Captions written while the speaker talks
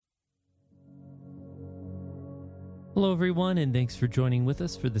Hello, everyone, and thanks for joining with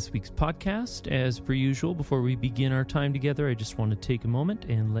us for this week's podcast. As per usual, before we begin our time together, I just want to take a moment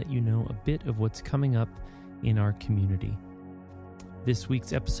and let you know a bit of what's coming up in our community. This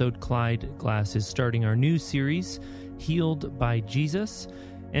week's episode, Clyde Glass, is starting our new series, Healed by Jesus.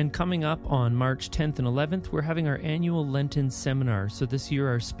 And coming up on March 10th and 11th, we're having our annual Lenten seminar. So this year,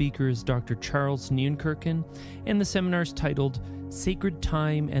 our speaker is Dr. Charles Nieuwenkerken, and the seminar is titled Sacred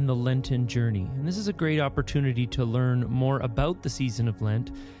Time and the Lenten Journey. And this is a great opportunity to learn more about the season of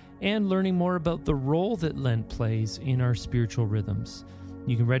Lent and learning more about the role that Lent plays in our spiritual rhythms.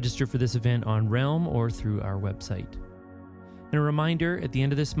 You can register for this event on Realm or through our website. And a reminder, at the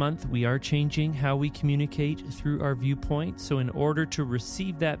end of this month, we are changing how we communicate through our viewpoint. So in order to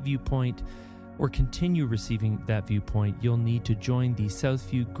receive that viewpoint or continue receiving that viewpoint, you'll need to join the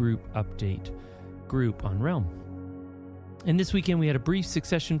Southview Group Update group on Realm. And this weekend, we had a brief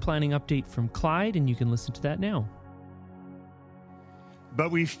succession planning update from Clyde, and you can listen to that now. But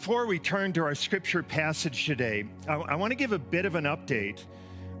before we turn to our scripture passage today, I want to give a bit of an update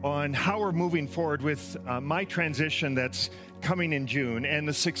on how we're moving forward with my transition that's coming in June and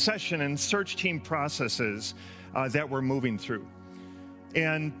the succession and search team processes that we're moving through.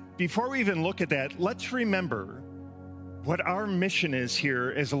 And before we even look at that, let's remember what our mission is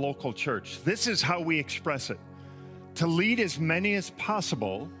here as a local church. This is how we express it: to lead as many as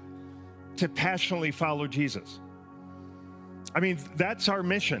possible to passionately follow Jesus. I mean, that's our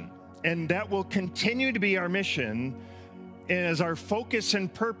mission, and that will continue to be our mission as our focus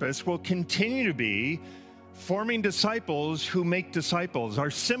and purpose will continue to be forming disciples who make disciples.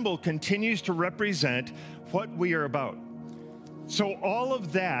 Our symbol continues to represent what we are about. So all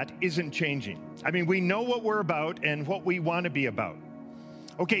of that isn't changing. I mean, we know what we're about and what we want to be about.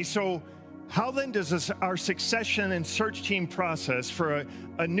 Okay, so how then does our succession and search team process for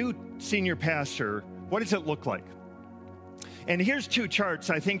a new senior pastor, what does it look like? And here's two charts,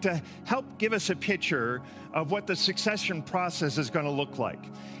 I think, to help give us a picture of what the succession process is going to look like.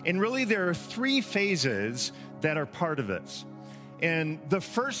 And really, there are three phases that are part of this. And the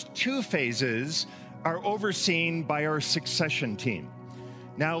first two phases are overseen by our succession team.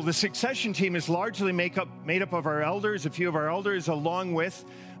 Now, the succession team is largely made up of our elders, a few of our elders, along with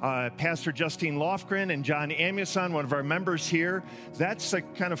Pastor Justine Lofgren and John Amuson, one of our members here. That's the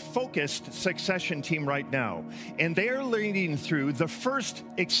kind of focused succession team right now. And they are leading through the first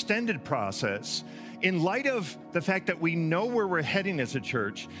extended process. In light of the fact that we know where we're heading as a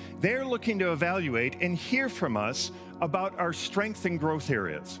church, they're looking to evaluate and hear from us about our strength and growth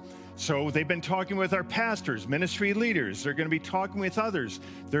areas. So they've been talking with our pastors, ministry leaders. They're going to be talking with others.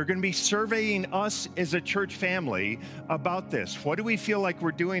 They're going to be surveying us as a church family about this. What do we feel like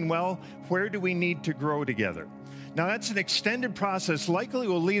we're doing well? Where do we need to grow together? Now, that's an extended process, likely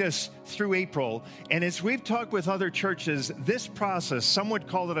will lead us through April. And as we've talked with other churches, this process, some would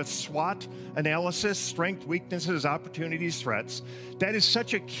call it a SWOT analysis, strengths, weaknesses, opportunities, threats. That is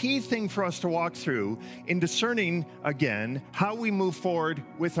such a key thing for us to walk through in discerning, again, how we move forward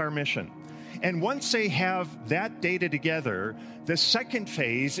with our mission. And once they have that data together, the second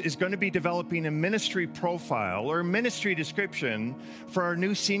phase is going to be developing a ministry profile or ministry description for our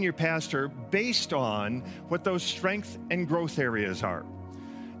new senior pastor based on what those strength and growth areas are.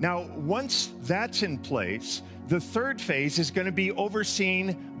 Now, once that's in place, the third phase is going to be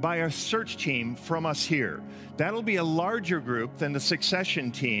overseen by a search team from us here. That'll be a larger group than the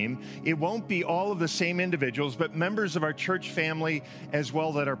succession team. It won't be all of the same individuals, but members of our church family as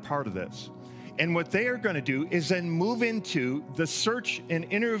well that are part of this. And what they are going to do is then move into the search and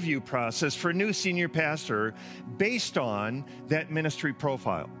interview process for a new senior pastor based on that ministry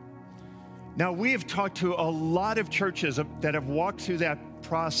profile. Now, we have talked to a lot of churches that have walked through that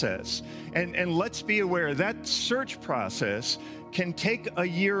process. And let's be aware that search process can take a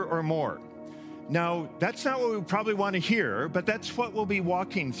year or more. Now, that's not what we probably want to hear, but that's what we'll be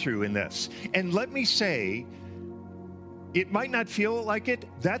walking through in this. And let me say, it might not feel like it.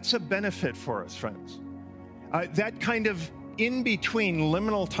 That's a benefit for us, friends. That kind of in-between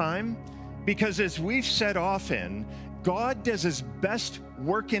liminal time, because as we've said often, God does his best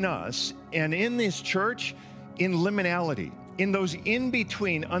work in us and in this church in liminality, in those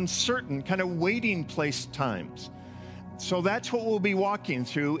in-between uncertain kind of waiting place times. So that's what we'll be walking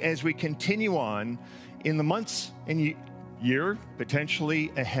through as we continue on in the months and year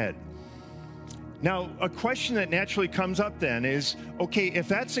potentially ahead. Now, a question that naturally comes up then is, okay, if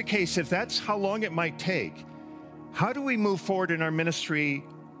that's the case, if that's how long it might take, how do we move forward in our ministry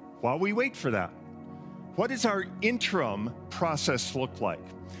while we wait for that? What does our interim process look like?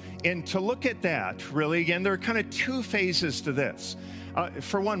 And to look at that, really, again, there are kind of two phases to this.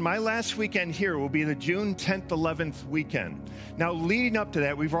 For one, my last weekend here will be the June 10th, 11th weekend. Now, leading up to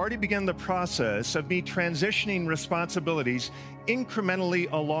that, we've already begun the process of me transitioning responsibilities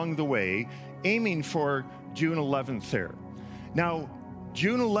incrementally along the way, aiming for June 11th there. Now,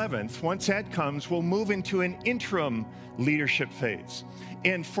 June 11th, once that comes, we'll move into an interim leadership phase.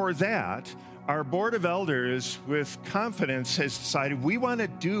 And for that, our board of elders, with confidence, has decided we want to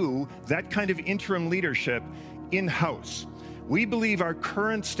do that kind of interim leadership in-house. We believe our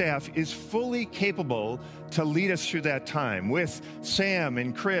current staff is fully capable to lead us through that time with Sam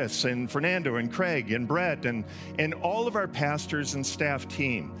and Chris and Fernando and Craig and Brett and all of our pastors and staff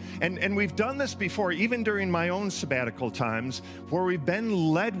team. And we've done this before, even during my own sabbatical times, where we've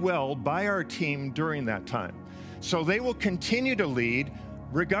been led well by our team during that time. So they will continue to lead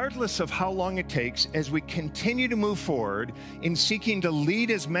regardless of how long it takes as we continue to move forward in seeking to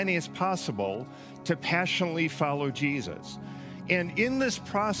lead as many as possible to passionately follow Jesus. And in this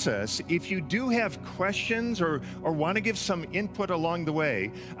process, if you do have questions or want to give some input along the way,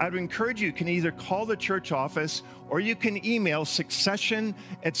 I would encourage you can either call the church office or you can email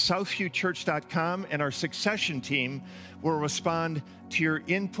succession@southviewchurch.com, and our succession team will respond to your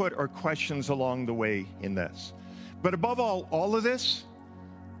input or questions along the way in this. But above all of this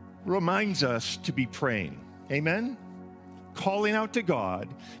reminds us to be praying. Amen? Calling out to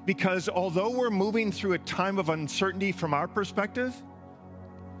God, because although we're moving through a time of uncertainty from our perspective,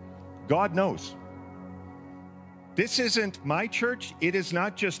 God knows. This isn't my church. It is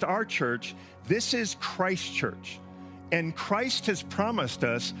not just our church. This is Christ's church. And Christ has promised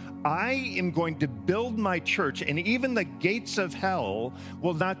us, I am going to build my church, and even the gates of hell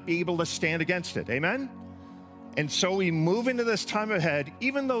will not be able to stand against it. Amen? And so we move into this time ahead,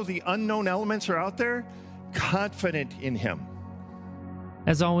 even though the unknown elements are out there, confident in Him.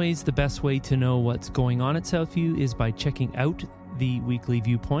 As always, the best way to know what's going on at Southview is by checking out the weekly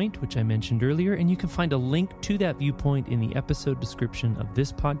viewpoint, which I mentioned earlier, and you can find a link to that viewpoint in the episode description of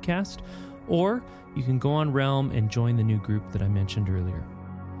this podcast, or you can go on Realm and join the new group that I mentioned earlier.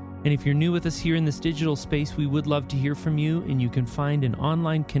 And if you're new with us here in this digital space, we would love to hear from you, and you can find an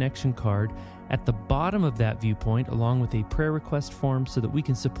online connection card at the bottom of that viewpoint, along with a prayer request form so that we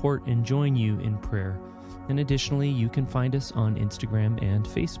can support and join you in prayer. And additionally, you can find us on Instagram and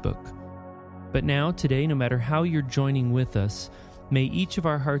Facebook. But now, today, no matter how you're joining with us, may each of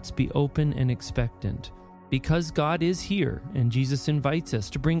our hearts be open and expectant, because God is here, and Jesus invites us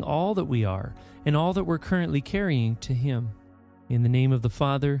to bring all that we are and all that we're currently carrying to Him. In the name of the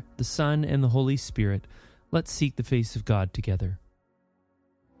Father, the Son, and the Holy Spirit, let's seek the face of God together.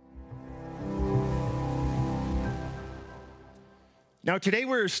 Now, today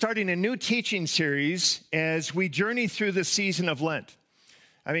we're starting a new teaching series as we journey through the season of Lent.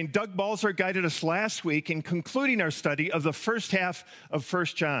 Doug Balzer guided us last week in concluding our study of the first half of 1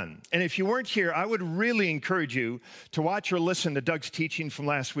 John. And if you weren't here, I would really encourage you to watch or listen to Doug's teaching from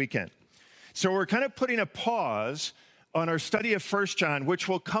last weekend. So we're kind of putting a pause on our study of 1 John, which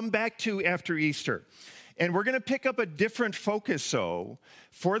we'll come back to after Easter. And we're going to pick up a different focus, though,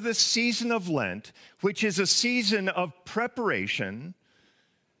 for the season of Lent, which is a season of preparation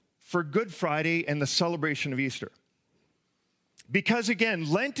for Good Friday and the celebration of Easter. Because,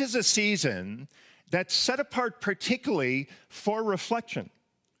 again, Lent is a season that's set apart particularly for reflection,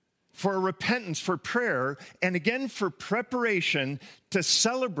 for repentance, for prayer, and again, for preparation to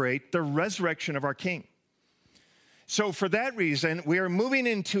celebrate the resurrection of our King. So for that reason, we are moving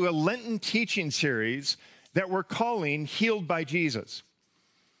into a Lenten teaching series that we're calling Healed by Jesus,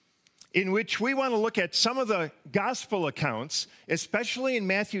 in which we want to look at some of the gospel accounts, especially in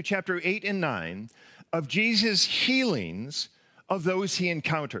Matthew chapter 8 and 9, of Jesus' healings of those He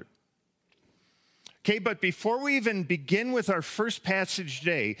encountered. Okay, but before we even begin with our first passage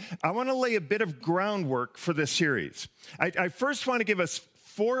today, I want to lay a bit of groundwork for this series. I first want to give us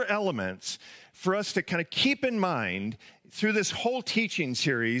 4 elements for us to kind of keep in mind through this whole teaching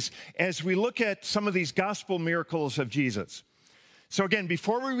series as we look at some of these gospel miracles of Jesus. So again,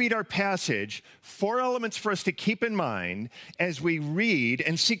 before we read our passage, 4 elements for us to keep in mind as we read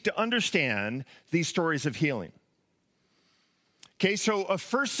and seek to understand these stories of healing. Okay, so a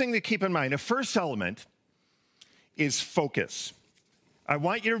first thing to keep in mind, a first element is focus. I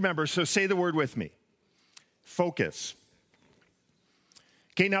want you to remember, so say the word with me. Focus.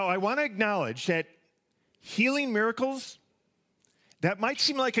 Okay, now I want to acknowledge that healing miracles, that might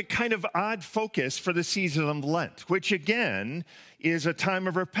seem like a kind of odd focus for the season of Lent, which again is a time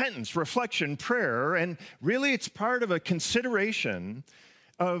of repentance, reflection, prayer, and really it's part of a consideration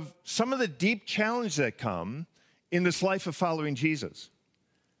of some of the deep challenges that come in this life of following Jesus.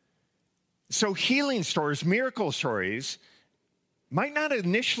 So healing stories, miracle stories, might not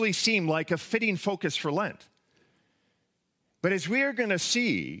initially seem like a fitting focus for Lent. But as we are going to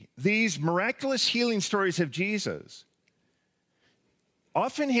see, these miraculous healing stories of Jesus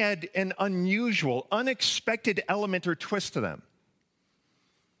often had an unusual, unexpected element or twist to them.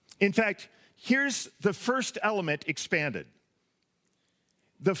 In fact, here's the first element expanded.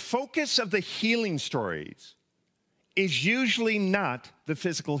 The focus of the healing stories is usually not the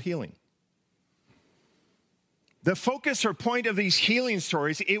physical healing. The focus or point of these healing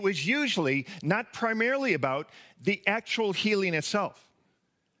stories, it was usually not primarily about the actual healing itself.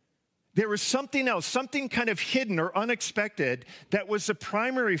 There was something else, something kind of hidden or unexpected that was the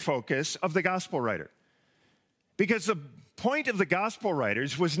primary focus of the gospel writer. Because the point of the gospel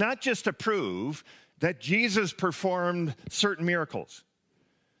writers was not just to prove that Jesus performed certain miracles.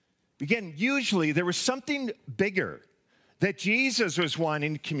 Again, usually there was something bigger that Jesus was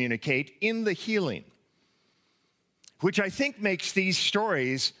wanting to communicate in the healing, which I think makes these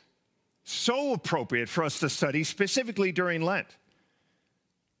stories so appropriate for us to study, specifically during Lent.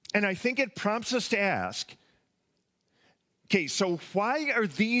 And I think it prompts us to ask, okay, so why are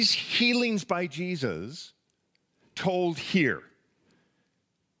these healings by Jesus told here?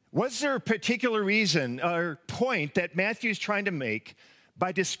 Was there a particular reason or point that Matthew's trying to make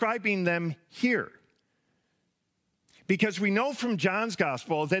by describing them here? Because we know from John's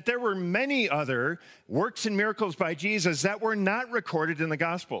gospel that there were many other works and miracles by Jesus that were not recorded in the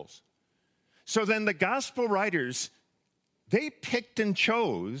gospels. So then the gospel writers, they picked and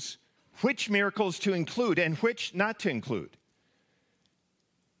chose which miracles to include and which not to include.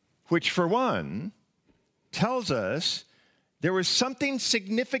 Which, for one, tells us there was something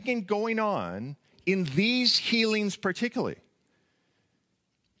significant going on in these healings particularly.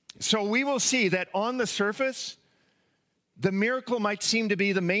 So we will see that on the surface, the miracle might seem to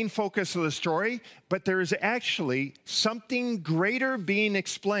be the main focus of the story, but there is actually something greater being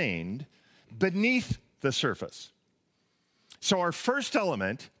explained beneath the surface. So our first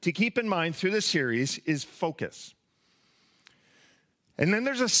element to keep in mind through this series is focus. And then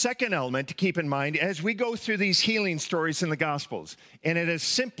there's a second element to keep in mind as we go through these healing stories in the Gospels, and it is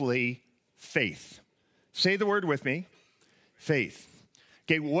simply faith. Say the word with me, faith.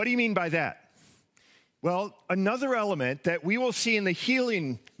 Okay, what do you mean by that? Well, another element that we will see in the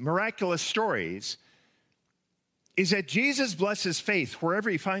healing miraculous stories is that Jesus blesses faith wherever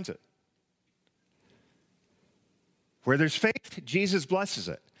he finds it. Where there's faith, Jesus blesses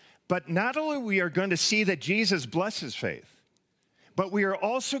it. But not only we are going to see that Jesus blesses faith, but we are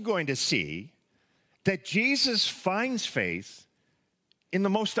also going to see that Jesus finds faith in the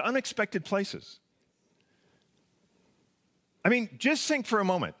most unexpected places. I mean, just think for a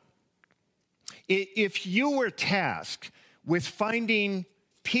moment. If you were tasked with finding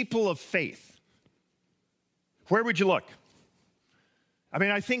people of faith, where would you look? I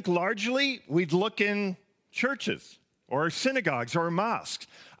mean, I think largely we'd look in churches or synagogues or mosques.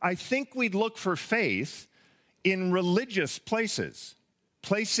 I think we'd look for faith in religious places,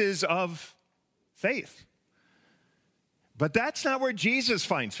 places of faith. But that's not where Jesus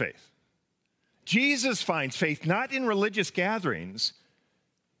finds faith. Jesus finds faith not in religious gatherings,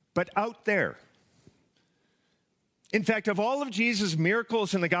 but out there. In fact, of all of Jesus'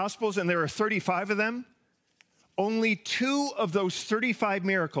 miracles in the Gospels, and there are 35 of them, only 2 of those 35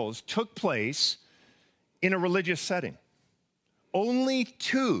 miracles took place in a religious setting. Only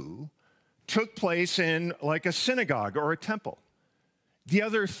 2 took place in like a synagogue or a temple. The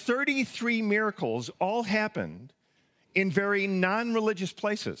other 33 miracles all happened in very non-religious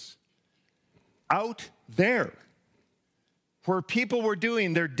places, out there, where people were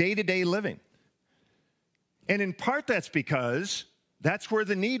doing their day-to-day living. And in part, that's because that's where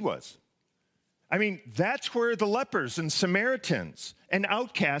the need was. I mean, that's where the lepers and Samaritans and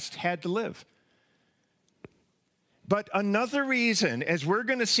outcasts had to live. But another reason, as we're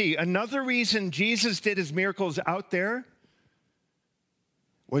going to see, another reason Jesus did his miracles out there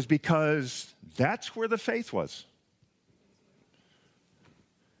was because that's where the faith was.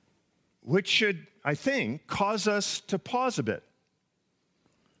 Which should, I think, cause us to pause a bit.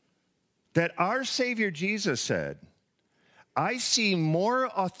 That our Savior Jesus said, I see more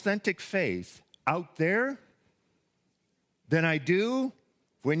authentic faith out there than I do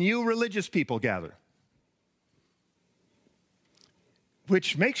when you religious people gather.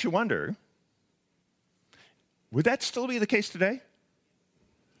 Which makes you wonder, would that still be the case today?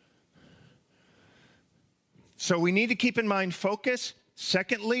 So we need to keep in mind focus.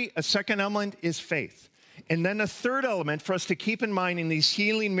 Secondly, a second element is faith. And then a third element for us to keep in mind in these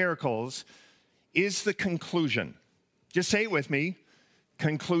healing miracles is the conclusion. Just say it with me,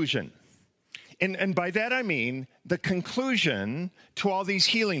 conclusion. And by that I mean the conclusion to all these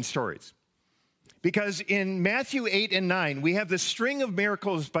healing stories. Because in Matthew 8 and 9, we have the string of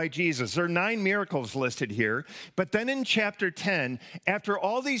miracles by Jesus. There are 9 miracles listed here. But then in chapter 10, after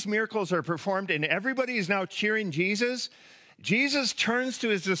all these miracles are performed and everybody is now cheering Jesus, Jesus turns to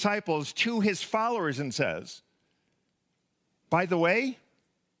his disciples, to his followers, and says, by the way,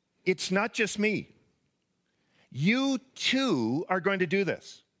 it's not just me. You too are going to do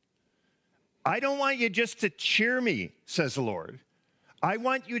this. I don't want you just to cheer me, says the Lord. I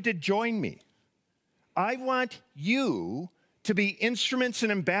want you to join me. I want you to be instruments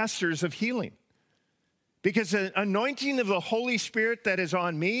and ambassadors of healing. Because the anointing of the Holy Spirit that is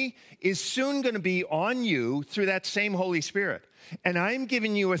on me is soon going to be on you through that same Holy Spirit. And I'm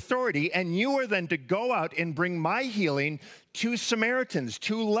giving you authority, and you are then to go out and bring my healing to Samaritans,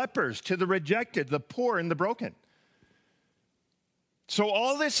 to lepers, to the rejected, the poor, and the broken. So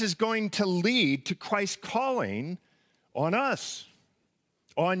all this is going to lead to Christ's calling on us,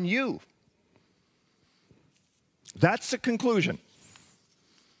 on you. That's the conclusion.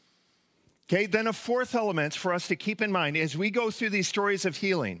 Okay, then a fourth element for us to keep in mind as we go through these stories of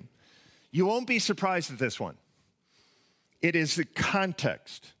healing. You won't be surprised at this one. It is the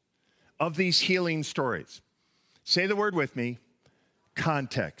context of these healing stories. Say the word with me,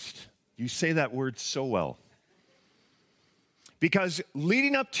 context. You say that word so well. Because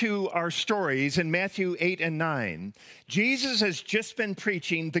leading up to our stories in Matthew 8 and 9, Jesus has just been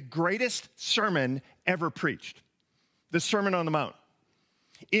preaching the greatest sermon ever preached, the Sermon on the Mount,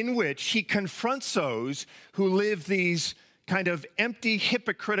 in which he confronts those who live these kind of empty,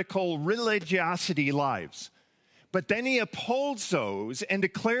 hypocritical religiosity lives. But then he upholds those and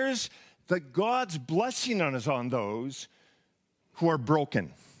declares that God's blessing on those who are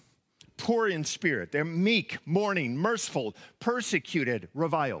broken, poor in spirit. They're meek, mourning, merciful, persecuted,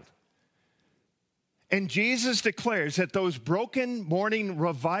 reviled. And Jesus declares that those broken, mourning,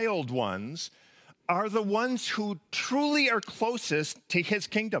 reviled ones are the ones who truly are closest to his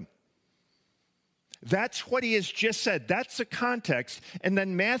kingdom. That's what he has just said. That's the context. And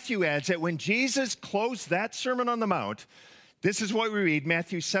then Matthew adds that when Jesus closed that Sermon on the Mount, this is what we read,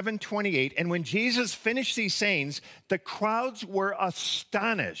 Matthew 7:28. And when Jesus finished these sayings, the crowds were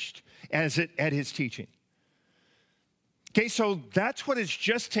astonished at his teaching. Okay, so that's what has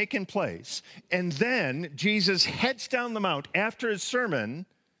just taken place. And then Jesus heads down the mount after his sermon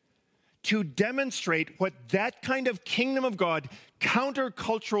to demonstrate what that kind of kingdom of God,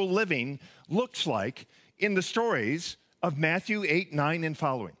 countercultural living looks like in the stories of Matthew 8, 9, and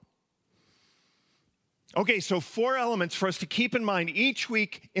following. Okay, so 4 elements for us to keep in mind each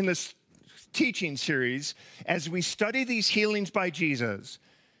week in this teaching series as we study these healings by Jesus.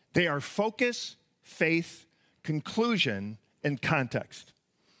 They are focus, faith, conclusion, and context.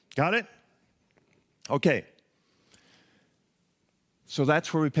 Got it? Okay. So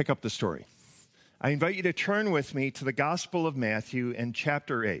that's where we pick up the story. I invite you to turn with me to the Gospel of Matthew and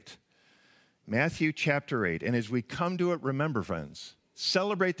chapter 8. Matthew chapter 8. And as we come to it, remember, friends,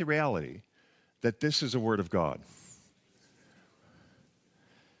 celebrate the reality that this is a word of God.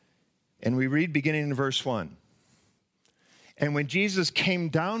 And we read beginning in verse 1. And when Jesus came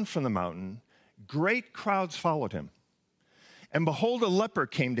down from the mountain, great crowds followed him. And behold, a leper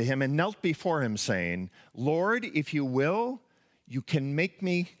came to him and knelt before him, saying, Lord, if you will, you can make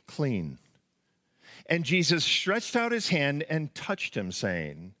me clean. And Jesus stretched out his hand and touched him,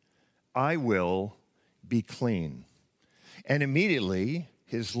 saying, I will be clean. And immediately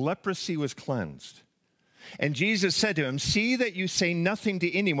his leprosy was cleansed. And Jesus said to him, see that you say nothing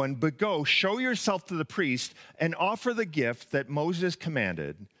to anyone, but go, show yourself to the priest, and offer the gift that Moses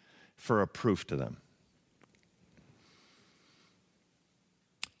commanded for a proof to them.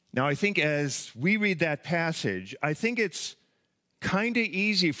 Now, I think as we read that passage, I think it's kind of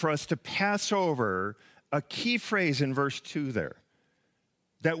easy for us to pass over a key phrase in verse 2 there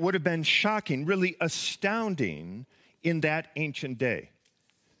that would have been shocking, really astounding in that ancient day.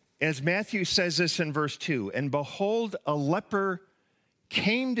 As Matthew says this in verse 2, and behold, a leper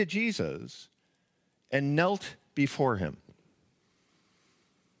came to Jesus and knelt before him.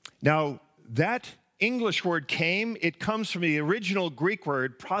 Now, that English word came, it comes from the original Greek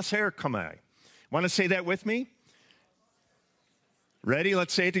word proserchomai. Want to say that with me? Ready?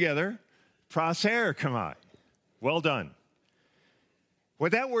 Let's say it together. Proserchomai. Well done.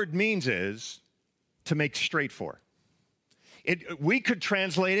 What that word means is to make straight for. We could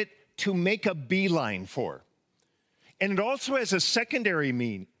translate it to make a beeline for. And it also has a secondary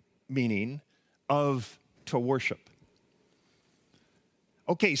meaning of to worship.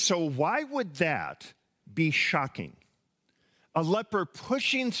 Okay, so why would that be shocking? a leper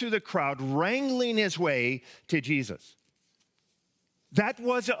pushing through the crowd, wrangling his way to Jesus. That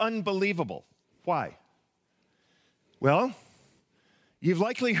was unbelievable. Why? Well, you've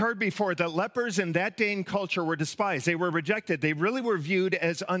likely heard before that lepers in that day and culture were despised. They were rejected. They really were viewed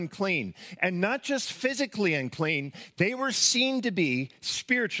as unclean. And not just physically unclean, they were seen to be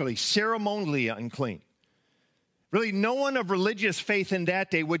spiritually, ceremonially unclean. Really, no one of religious faith in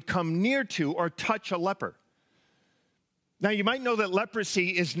that day would come near to or touch a leper. Now, you might know that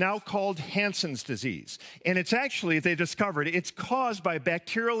leprosy is now called Hansen's disease. And it's actually, they discovered, it's caused by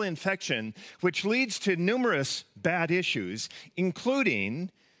bacterial infection, which leads to numerous bad issues, including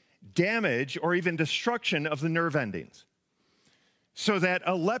damage or even destruction of the nerve endings, so that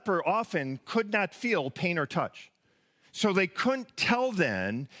a leper often could not feel pain or touch. So they couldn't tell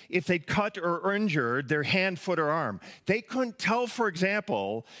then if they'd cut or injured their hand, foot, or arm. They couldn't tell, for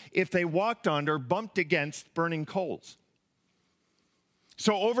example, if they walked on or bumped against burning coals.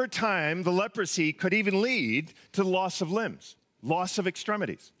 So over time, the leprosy could even lead to the loss of limbs, loss of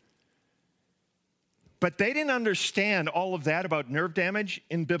extremities. But they didn't understand all of that about nerve damage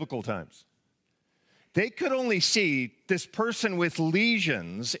in biblical times. They could only see this person with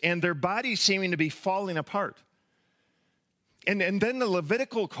lesions and their body seeming to be falling apart. And then the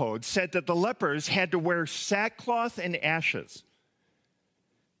Levitical code said that the lepers had to wear sackcloth and ashes,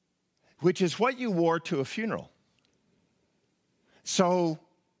 which is what you wore to a funeral. So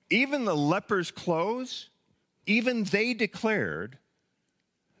even the lepers' clothes, even they declared,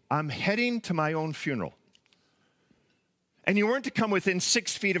 I'm heading to my own funeral. And you weren't to come within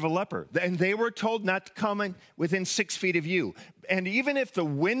 6 feet of a leper. And they were told not to come within 6 feet of you. And even if the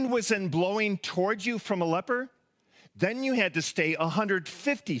wind was then blowing towards you from a leper, then you had to stay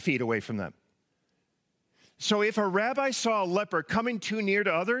 150 feet away from them. So if a rabbi saw a leper coming too near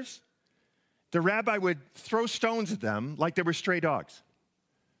to others, the rabbi would throw stones at them like they were stray dogs.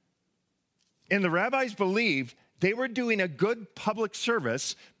 And the rabbis believed they were doing a good public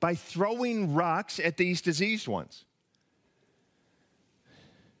service by throwing rocks at these diseased ones.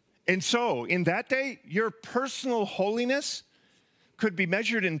 And so, in that day, your personal holiness could be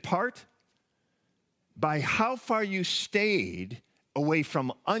measured in part by how far you stayed away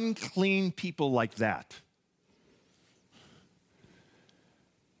from unclean people like that.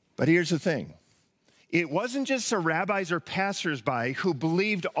 But here's the thing. It wasn't just the rabbis or passersby who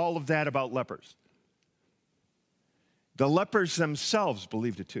believed all of that about lepers. The lepers themselves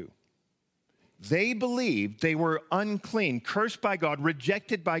believed it too. They believed they were unclean, cursed by God,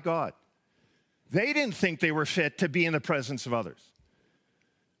 rejected by God. They didn't think they were fit to be in the presence of others.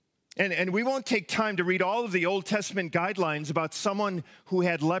 And we won't take time to read all of the Old Testament guidelines about someone who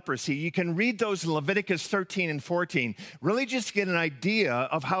had leprosy. You can read those in Leviticus 13 and 14, really just to get an idea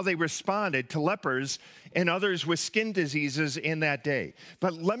of how they responded to lepers and others with skin diseases in that day.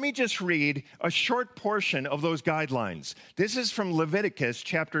 But let me just read a short portion of those guidelines. This is from Leviticus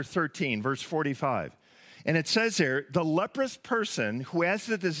chapter 13, verse 45. And it says there, the leprous person who has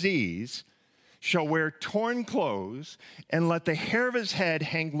the disease shall wear torn clothes and let the hair of his head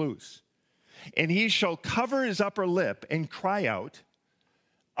hang loose. And he shall cover his upper lip and cry out,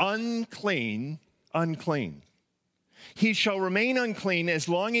 unclean, unclean. He shall remain unclean as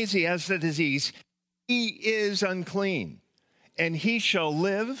long as he has the disease. He is unclean, and he shall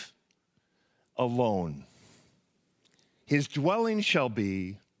live alone. His dwelling shall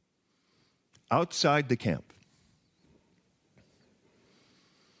be outside the camp.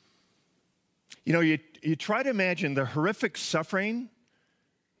 You know, you try to imagine the horrific suffering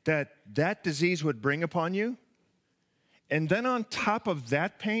that disease would bring upon you. And then on top of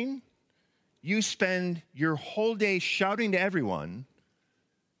that pain, you spend your whole day shouting to everyone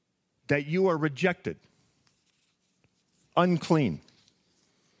that you are rejected, unclean,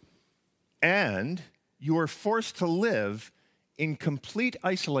 and you are forced to live in complete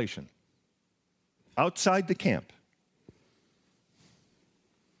isolation outside the camp.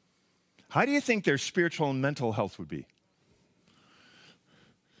 How do you think their spiritual and mental health would be?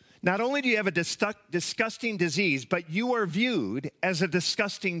 Not only do you have a disgusting disease, but you are viewed as a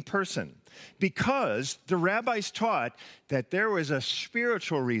disgusting person because the rabbis taught that there was a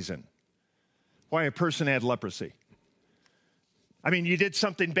spiritual reason why a person had leprosy. I mean, you did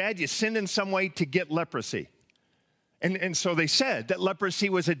something bad, you sinned in some way to get leprosy. And so they said that leprosy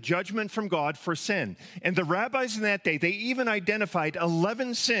was a judgment from God for sin. And the rabbis in that day, they even identified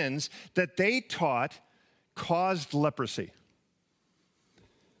 11 sins that they taught caused leprosy.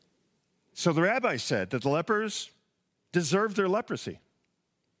 So the rabbis said that the lepers deserved their leprosy.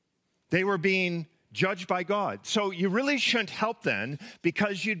 They were being judged by God. So you really shouldn't help then,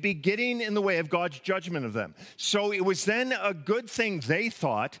 because you'd be getting in the way of God's judgment of them. So it was then a good thing, they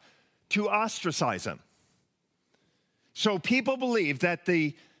thought, to ostracize them. So people believed that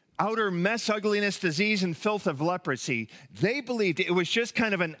the outer mess, ugliness, disease, and filth of leprosy, they believed it was just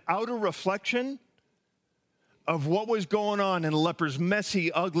kind of an outer reflection of what was going on in a leper's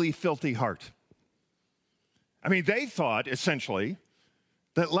messy, ugly, filthy heart. I mean, they thought, essentially,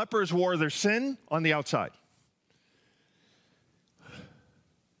 that lepers wore their sin on the outside.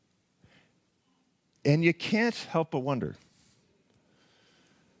 And you can't help but wonder,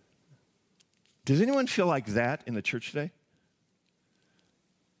 does anyone feel like that in the church today?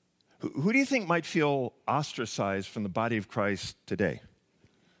 Who do you think might feel ostracized from the body of Christ today?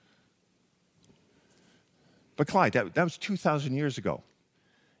 But Clyde, that was 2,000 years ago.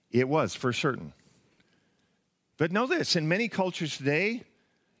 It was, for certain. But know this, in many cultures today,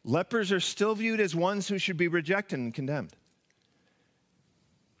 lepers are still viewed as ones who should be rejected and condemned.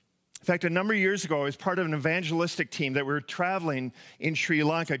 In fact, a number of years ago, I was part of an evangelistic team that were traveling in Sri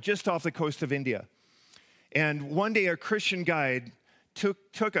Lanka, just off the coast of India. And one day, our Christian guide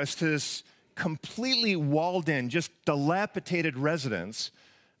took us to this completely walled-in, just dilapidated residence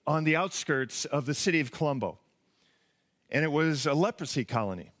on the outskirts of the city of Colombo. And it was a leprosy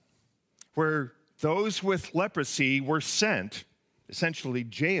colony where those with leprosy were sent, essentially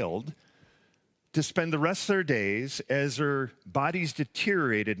jailed, to spend the rest of their days as their bodies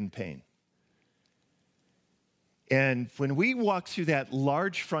deteriorated in pain. And when we walked through that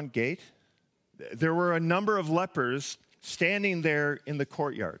large front gate, there were a number of lepers standing there in the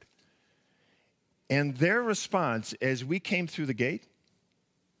courtyard. And their response as we came through the gate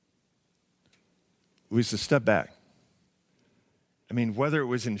was to step back. I mean, whether it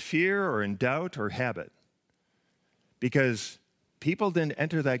was in fear or in doubt or habit, because people didn't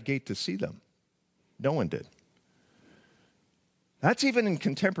enter that gate to see them. No one did. That's even in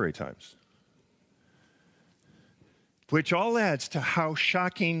contemporary times. Which all adds to how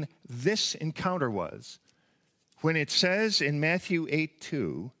shocking this encounter was when it says in Matthew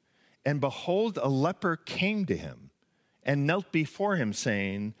 8:2, "And behold, a leper came to him and knelt before him,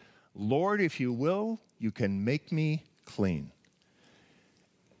 saying, 'Lord, if you will, you can make me clean.'"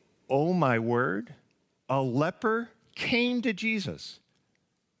 Oh my word, a leper came to Jesus.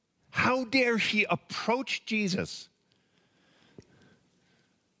 How dare he approach Jesus?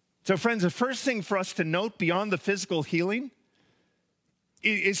 So friends, the first thing for us to note beyond the physical healing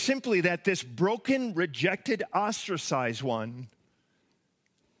is simply that this broken, rejected, ostracized one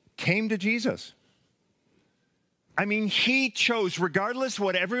came to Jesus. I mean, he chose, regardless of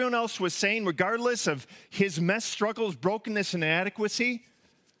what everyone else was saying, regardless of his mess, struggles, brokenness, and inadequacy,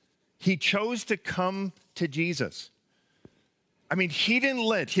 he chose to come to Jesus. I mean, he didn't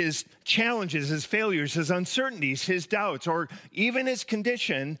let his challenges, his failures, his uncertainties, his doubts, or even his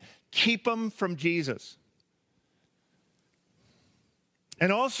condition keep him from Jesus.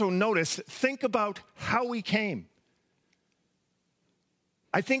 And also notice, think about how he came.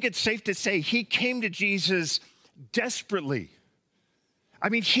 I think it's safe to say he came to Jesus desperately. I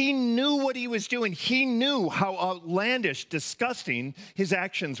mean, he knew what he was doing. He knew how outlandish, disgusting his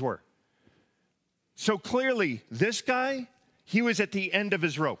actions were. So clearly, this guy, he was at the end of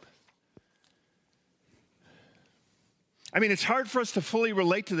his rope. I mean, it's hard for us to fully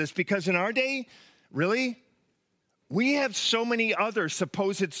relate to this because in our day, really, we have so many other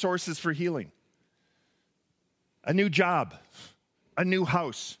supposed sources for healing. A new job, a new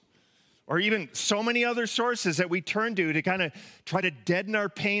house, or even so many other sources that we turn to kind of try to deaden our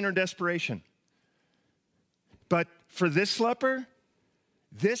pain or desperation. But for this leper,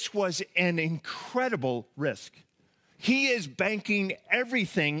 this was an incredible risk. He is banking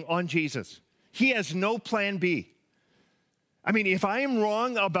everything on Jesus. He has no plan B. I mean, if I am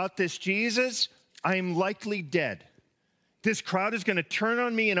wrong about this Jesus, I am likely dead. This crowd is going to turn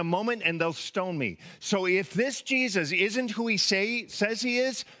on me in a moment and they'll stone me. So if this Jesus isn't who he says he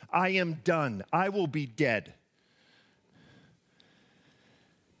is, I am done. I will be dead.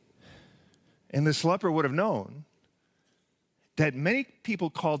 And this leper would have known that many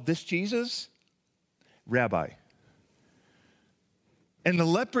people called this Jesus Rabbi. And the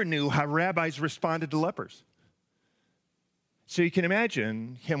leper knew how rabbis responded to lepers. So you can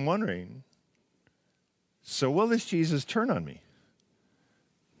imagine him wondering, so will this Jesus turn on me?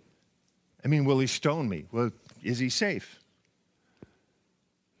 I mean, will he stone me? Well, is he safe?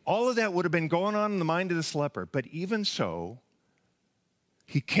 All of that would have been going on in the mind of this leper. But even so,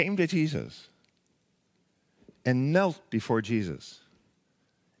 he came to Jesus and knelt before Jesus.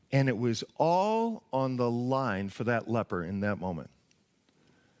 And it was all on the line for that leper in that moment.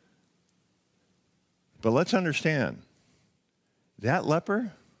 But let's understand, that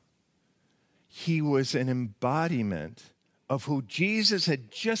leper, he was an embodiment of who Jesus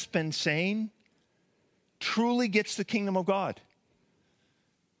had just been saying truly gets the kingdom of God.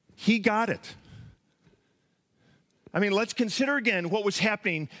 He got it. I mean, let's consider again what was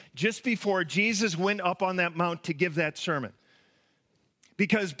happening just before Jesus went up on that mount to give that sermon.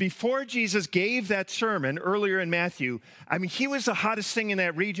 Because before Jesus gave that sermon earlier in Matthew, I mean, he was the hottest thing in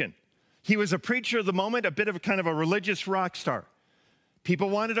that region. He was a preacher of the moment, a bit of a kind of a religious rock star. People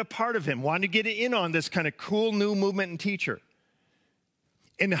wanted a part of him, wanted to get in on this kind of cool new movement and teacher.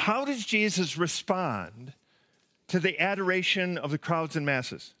 And how does Jesus respond to the adoration of the crowds and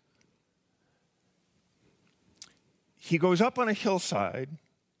masses? He goes up on a hillside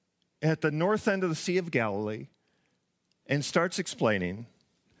at the north end of the Sea of Galilee and starts explaining,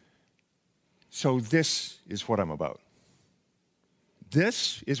 so this is what I'm about.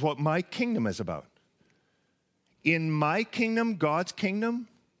 This is what my kingdom is about. In my kingdom, God's kingdom,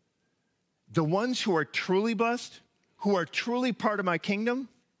 the ones who are truly blessed, who are truly part of my kingdom,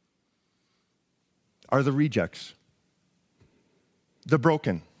 are the rejects, the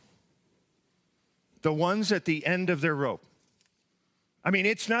broken, the ones at the end of their rope. I mean,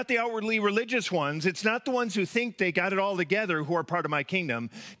 it's not the outwardly religious ones. It's not the ones who think they got it all together who are part of my kingdom,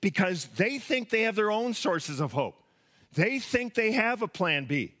 because they think they have their own sources of hope. They think they have a plan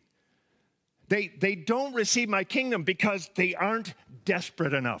B. They don't receive my kingdom because they aren't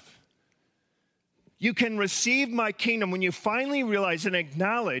desperate enough. You can receive my kingdom when you finally realize and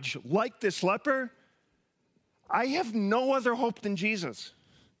acknowledge, like this leper, I have no other hope than Jesus.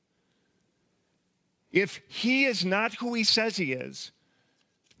 If he is not who he says he is,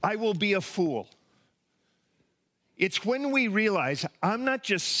 I will be a fool. It's when we realize I'm not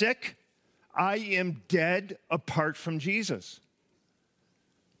just sick, I am dead apart from Jesus.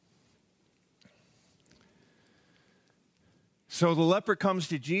 So the leper comes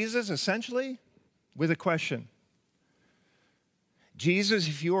to Jesus essentially with a question. Jesus,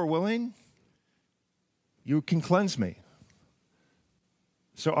 if you are willing, you can cleanse me.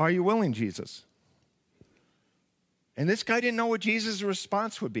 So are you willing, Jesus? And this guy didn't know what Jesus'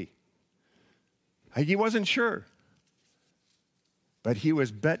 response would be. He wasn't sure. But he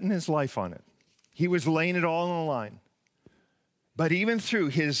was betting his life on it. He was laying it all on the line. But even through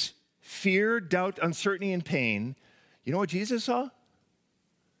his fear, doubt, uncertainty, and pain, you know what Jesus saw?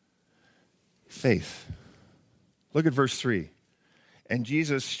 Faith. Look at verse 3. And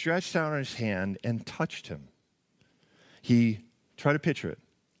Jesus stretched out his hand and touched him. Try to picture it.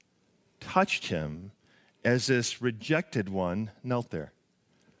 Touched him as this rejected one knelt there.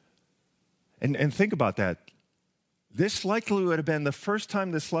 And think about that. This likely would have been the first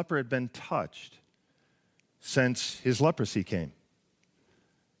time this leper had been touched since his leprosy came.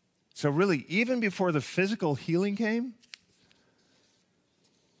 So really, even before the physical healing came,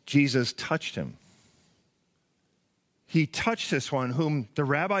 Jesus touched him. He touched this one whom the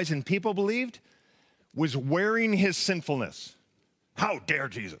rabbis and people believed was wearing his sinfulness. How dare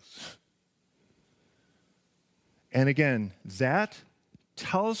Jesus? And again, that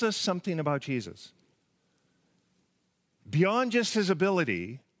tells us something about Jesus. Beyond just his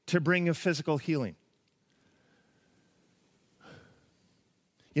ability to bring a physical healing.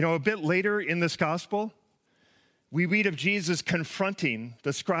 You know, a bit later in this gospel, we read of Jesus confronting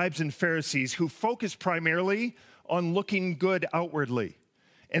the scribes and Pharisees who focused primarily on looking good outwardly.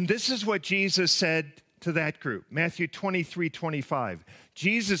 And this is what Jesus said to that group, Matthew 23:25.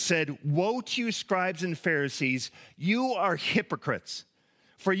 Jesus said, "Woe to you, scribes and Pharisees, you are hypocrites.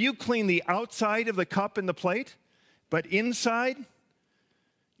 For you clean the outside of the cup and the plate, but inside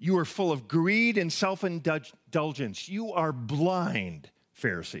you are full of greed and self-indulgence. You are blind,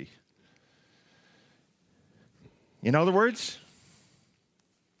 Pharisee." In other words,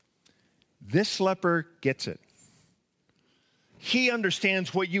 this leper gets it. He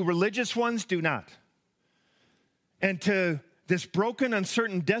understands what you religious ones do not. And to this broken,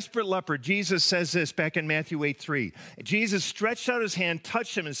 uncertain, desperate leper, Jesus says this back in Matthew 8:3. Jesus stretched out his hand,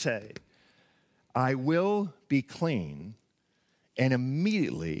 touched him, and said, "I will be clean." And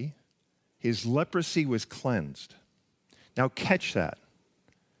immediately his leprosy was cleansed. Now catch that.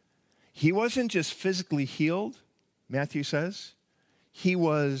 He wasn't just physically healed, Matthew says. He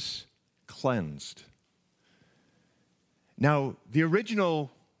was cleansed. Now, the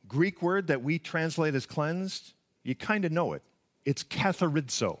original Greek word that we translate as cleansed, you kind of know it. It's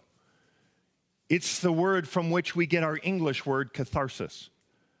katharizo. It's the word from which we get our English word catharsis.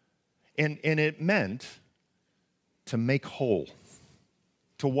 And it meant to make whole,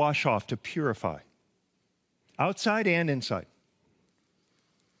 to wash off, to purify, outside and inside.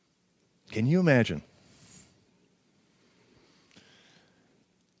 Can you imagine?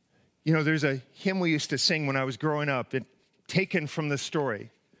 You know, there's a hymn we used to sing when I was growing up, taken from this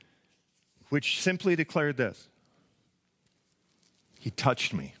story, which simply declared this: He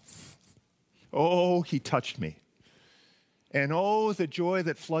touched me. Oh, he touched me. And oh, the joy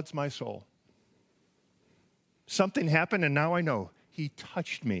that floods my soul. Something happened, and now I know. He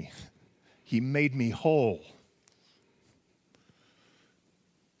touched me. He made me whole.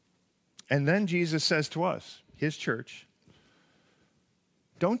 And then Jesus says to us, his church,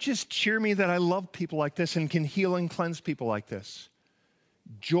 don't just cheer me that I love people like this and can heal and cleanse people like this.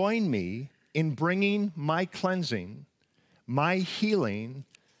 Join me in bringing my cleansing, my healing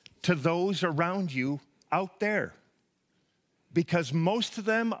to those around you out there. Because most of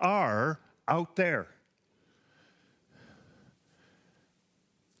them are out there.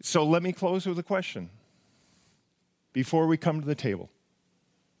 So let me close with a question before we come to the table.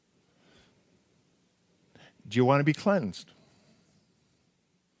 Do you want to be cleansed?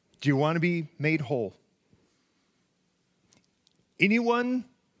 Do you want to be made whole? Anyone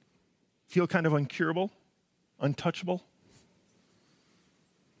feel kind of incurable, untouchable?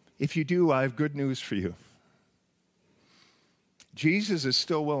 If you do, I have good news for you. Jesus is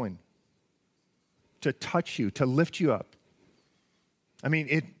still willing to touch you, to lift you up. I mean,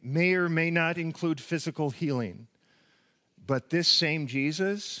 it may or may not include physical healing, but this same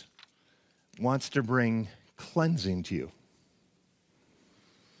Jesus wants to bring cleansing to you.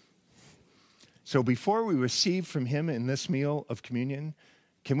 So before we receive from him in this meal of communion,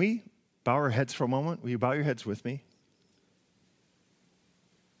 can we bow our heads for a moment? Will you bow your heads with me?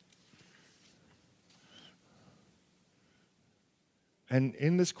 And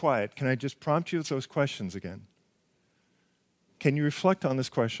in this quiet, can I just prompt you with those questions again? Can you reflect on this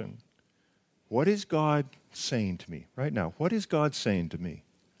question? What is God saying to me right now? What is God saying to me?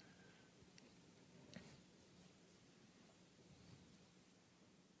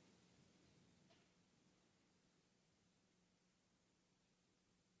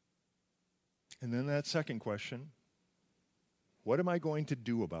 And then that second question, what am I going to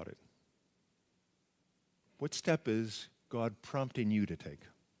do about it? What step is God prompting you to take?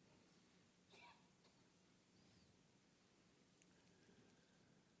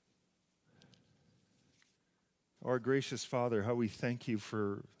 Our gracious Father, how we thank you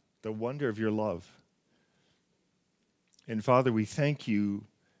for the wonder of your love. And Father, we thank you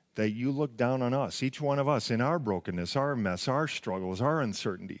that you look down on us, each one of us, in our brokenness, our mess, our struggles, our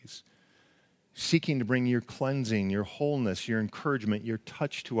uncertainties, seeking to bring your cleansing, your wholeness, your encouragement, your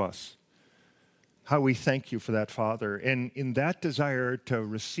touch to us. How we thank you for that, Father. And in that desire to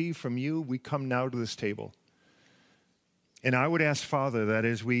receive from you, we come now to this table. And I would ask, Father, that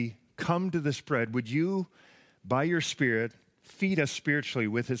as we come to this bread, would you, by your Spirit, feed us spiritually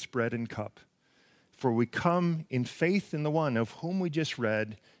with this bread and cup? For we come in faith in the one of whom we just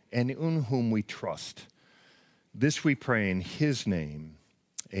read and in whom we trust. This we pray in his name.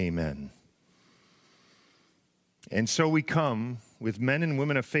 Amen. And so we come with men and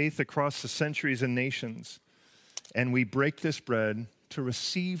women of faith across the centuries and nations, and we break this bread to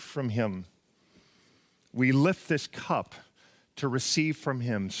receive from him. We lift this cup to receive from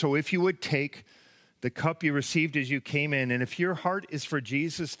him. So if you would take the cup you received as you came in, and if your heart is for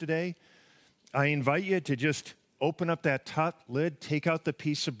Jesus today, I invite you to just open up that top lid, take out the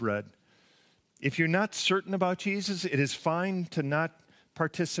piece of bread. If you're not certain about Jesus, it is fine to not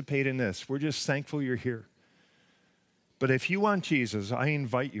participate in this. We're just thankful you're here. But if you want Jesus, I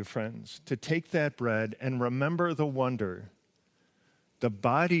invite you, friends, to take that bread and remember the wonder. The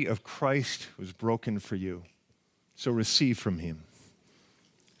body of Christ was broken for you. So receive from him.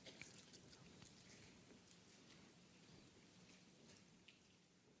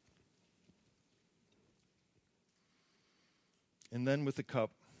 And then with the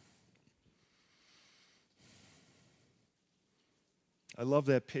cup, I love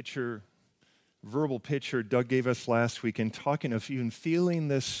that picture, verbal picture Doug gave us last week in talking of even feeling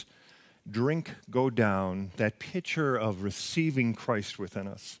this drink go down, that picture of receiving Christ within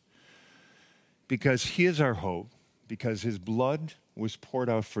us. Because he is our hope, because his blood was poured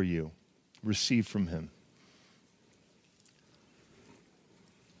out for you. Receive from him.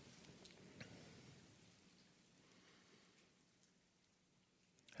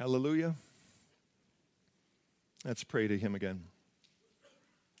 Hallelujah. Let's pray to him again.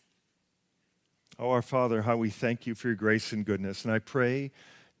 Oh, our Father, how we thank you for your grace and goodness. And I pray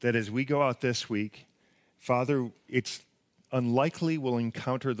that as we go out this week, Father, it's unlikely we'll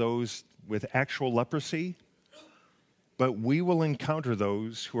encounter those with actual leprosy, but we will encounter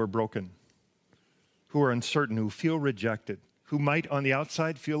those who are broken, who are uncertain, who feel rejected, who might on the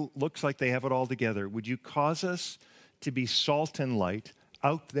outside looks like they have it all together. Would you cause us to be salt and light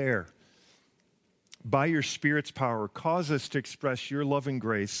out there. By your Spirit's power, cause us to express your love and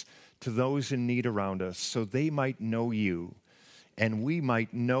grace to those in need around us so they might know you and we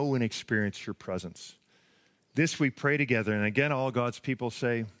might know and experience your presence. This we pray together. And again, all God's people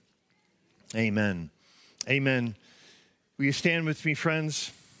say, amen. Amen. Will you stand with me,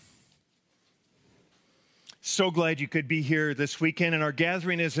 friends? So glad you could be here this weekend. And our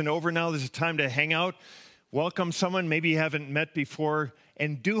gathering isn't over now. There's a time to hang out, welcome someone maybe you haven't met before,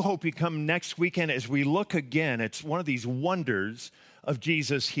 and do hope you come next weekend as we look again. It's one of these wonders of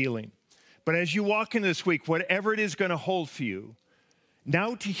Jesus healing. But as you walk into this week, whatever it is going to hold for you,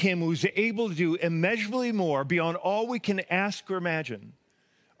 now to him who's able to do immeasurably more beyond all we can ask or imagine,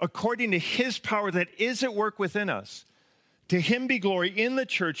 according to his power that is at work within us, to him be glory in the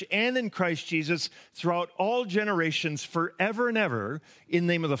church and in Christ Jesus throughout all generations, forever and ever, in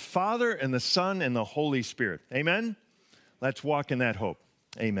the name of the Father and the Son and the Holy Spirit. Amen? Let's walk in that hope.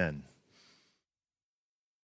 Amen.